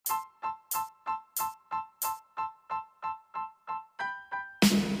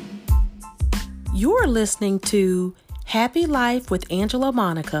You're listening to Happy Life with Angela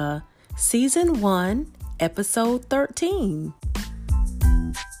Monica, Season 1, Episode 13.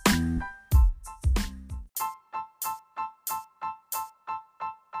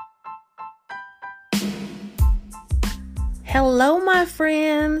 Hello, my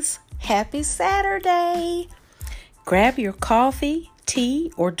friends. Happy Saturday. Grab your coffee,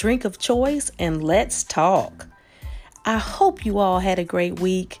 tea, or drink of choice and let's talk. I hope you all had a great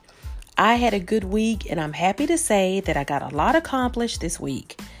week. I had a good week and I'm happy to say that I got a lot accomplished this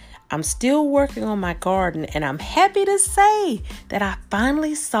week. I'm still working on my garden and I'm happy to say that I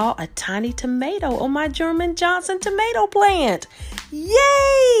finally saw a tiny tomato on my German Johnson tomato plant.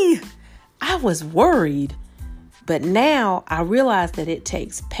 Yay! I was worried, but now I realize that it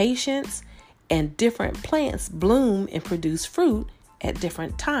takes patience and different plants bloom and produce fruit at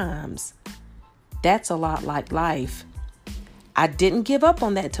different times. That's a lot like life. I didn't give up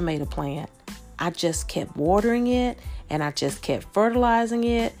on that tomato plant. I just kept watering it and I just kept fertilizing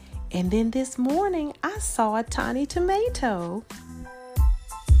it. And then this morning I saw a tiny tomato.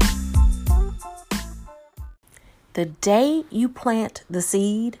 The day you plant the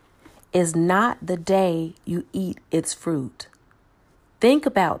seed is not the day you eat its fruit. Think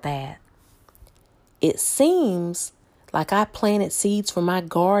about that. It seems like I planted seeds for my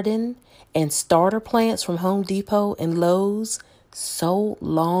garden and starter plants from Home Depot and Lowe's so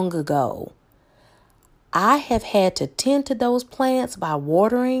long ago. I have had to tend to those plants by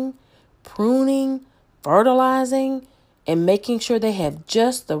watering, pruning, fertilizing, and making sure they have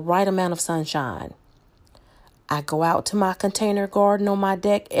just the right amount of sunshine. I go out to my container garden on my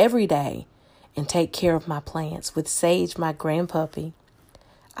deck every day and take care of my plants with Sage, my grandpuppy.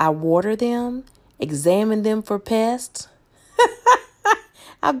 I water them, examine them for pests.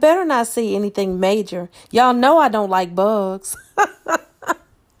 I better not see anything major. Y'all know I don't like bugs.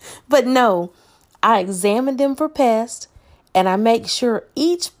 But no, I examine them for pests and I make sure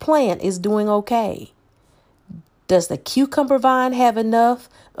each plant is doing okay. Does the cucumber vine have enough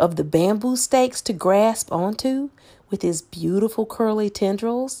of the bamboo stakes to grasp onto with its beautiful curly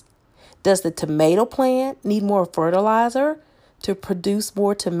tendrils? Does the tomato plant need more fertilizer to produce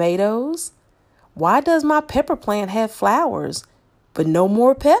more tomatoes? Why does my pepper plant have flowers but no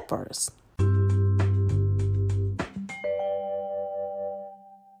more peppers?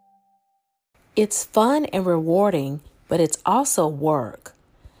 It's fun and rewarding, but it's also work.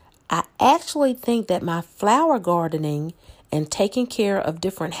 I actually think that my flower gardening and taking care of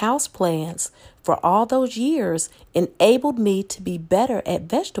different houseplants for all those years enabled me to be better at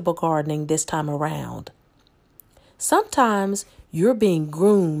vegetable gardening this time around. Sometimes you're being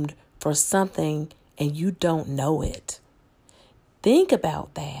groomed for something and you don't know it. Think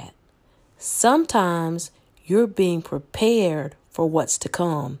about that. Sometimes you're being prepared for what's to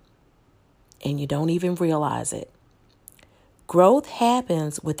come and you don't even realize it. Growth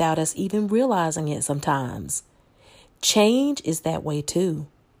happens without us even realizing it sometimes. Change is that way too.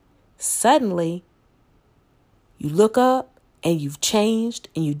 Suddenly, you look up and you've changed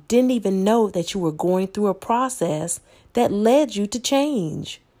and you didn't even know that you were going through a process that led you to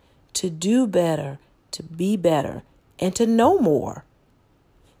change, to do better, to be better, and to know more,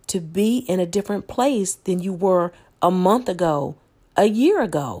 to be in a different place than you were a month ago, a year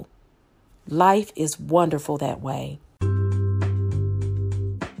ago. Life is wonderful that way.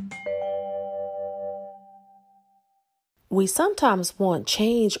 We sometimes want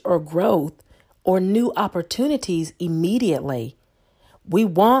change or growth or new opportunities immediately. We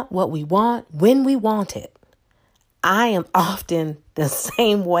want what we want when we want it. I am often the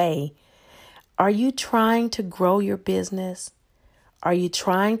same way. Are you trying to grow your business? Are you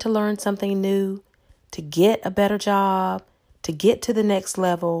trying to learn something new, to get a better job, to get to the next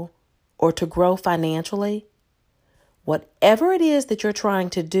level, or to grow financially? Whatever it is that you're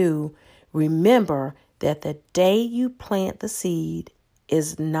trying to do, remember that the day you plant the seed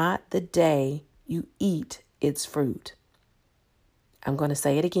is not the day you eat its fruit. I'm going to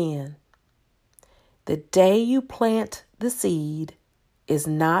say it again. The day you plant the seed is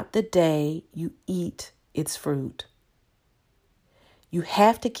not the day you eat its fruit. You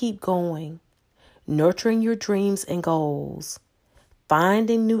have to keep going, nurturing your dreams and goals,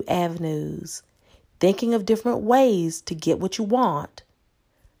 finding new avenues, thinking of different ways to get what you want.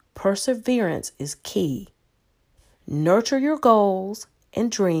 Perseverance is key. Nurture your goals and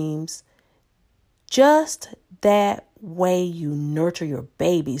dreams just that way you nurture your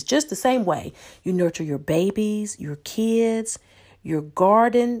babies, just the same way you nurture your babies, your kids, your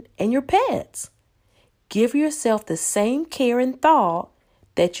garden, and your pets. Give yourself the same care and thought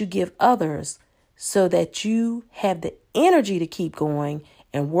that you give others so that you have the energy to keep going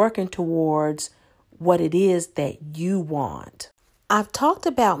and working towards what it is that you want. I've talked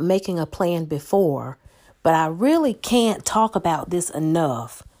about making a plan before, but I really can't talk about this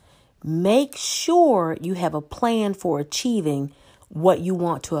enough. Make sure you have a plan for achieving what you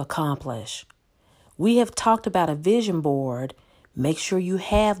want to accomplish. We have talked about a vision board. Make sure you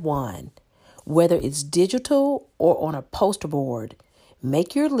have one, whether it's digital or on a poster board.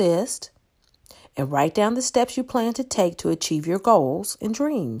 Make your list and write down the steps you plan to take to achieve your goals and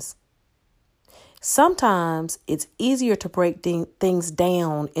dreams. Sometimes it's easier to break things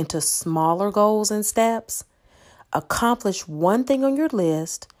down into smaller goals and steps. Accomplish one thing on your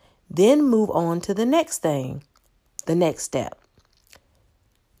list, then move on to the next thing, the next step.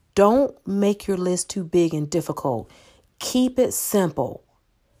 Don't make your list too big and difficult. Keep it simple.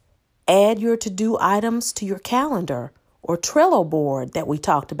 Add your to-do items to your calendar or Trello board that we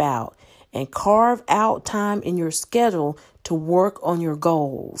talked about, and carve out time in your schedule to work on your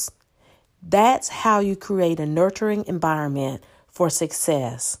goals. That's how you create a nurturing environment for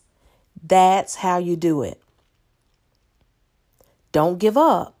success. That's how you do it. Don't give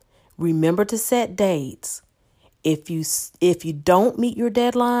up. Remember to set dates. If you don't meet your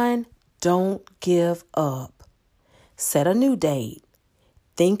deadline, don't give up. Set a new date.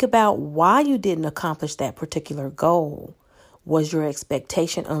 Think about why you didn't accomplish that particular goal. Was your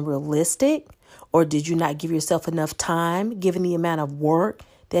expectation unrealistic, or did you not give yourself enough time given the amount of work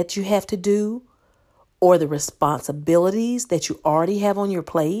that you have to do, or the responsibilities that you already have on your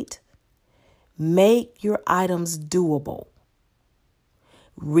plate? Make your items doable.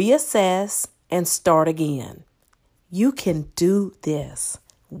 Reassess and start again. You can do this.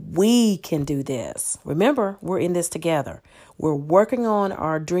 We can do this. Remember, we're in this together. We're working on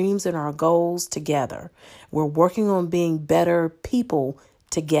our dreams and our goals together. We're working on being better people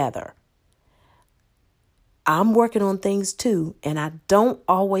together. I'm working on things too, and I don't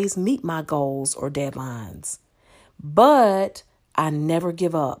always meet my goals or deadlines, but I never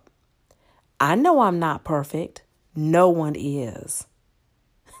give up. I know I'm not perfect. No one is.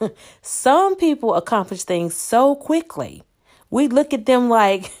 Some people accomplish things so quickly. We look at them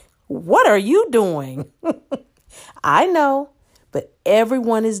like, what are you doing? I know, but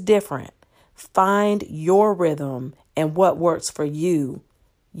everyone is different. Find your rhythm and what works for you.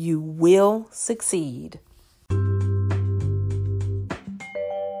 You will succeed.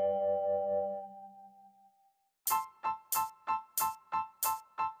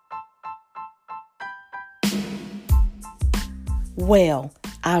 Well,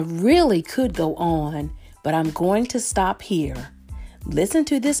 I really could go on, but I'm going to stop here. Listen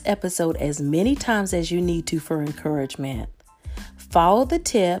to this episode as many times as you need to for encouragement. Follow the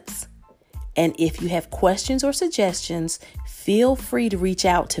tips, and if you have questions or suggestions, feel free to reach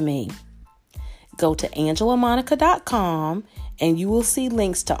out to me. Go to angelamonica.com and you will see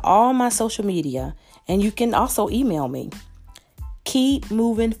links to all my social media, and you can also email me. Keep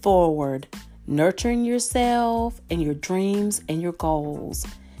moving forward, nurturing yourself and your dreams and your goals.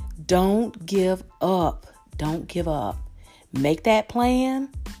 Don't give up. Don't give up. Make that plan.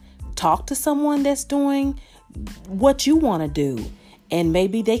 Talk to someone that's doing what you want to do. And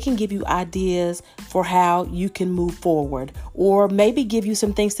maybe they can give you ideas for how you can move forward. Or maybe give you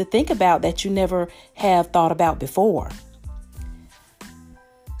some things to think about that you never have thought about before.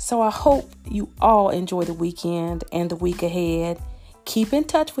 So I hope you all enjoy the weekend and the week ahead. Keep in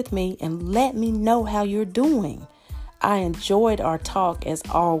touch with me and let me know how you're doing. I enjoyed our talk as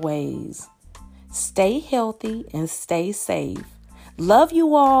always. Stay healthy and stay safe. Love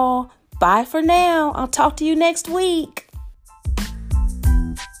you all. Bye for now. I'll talk to you next week.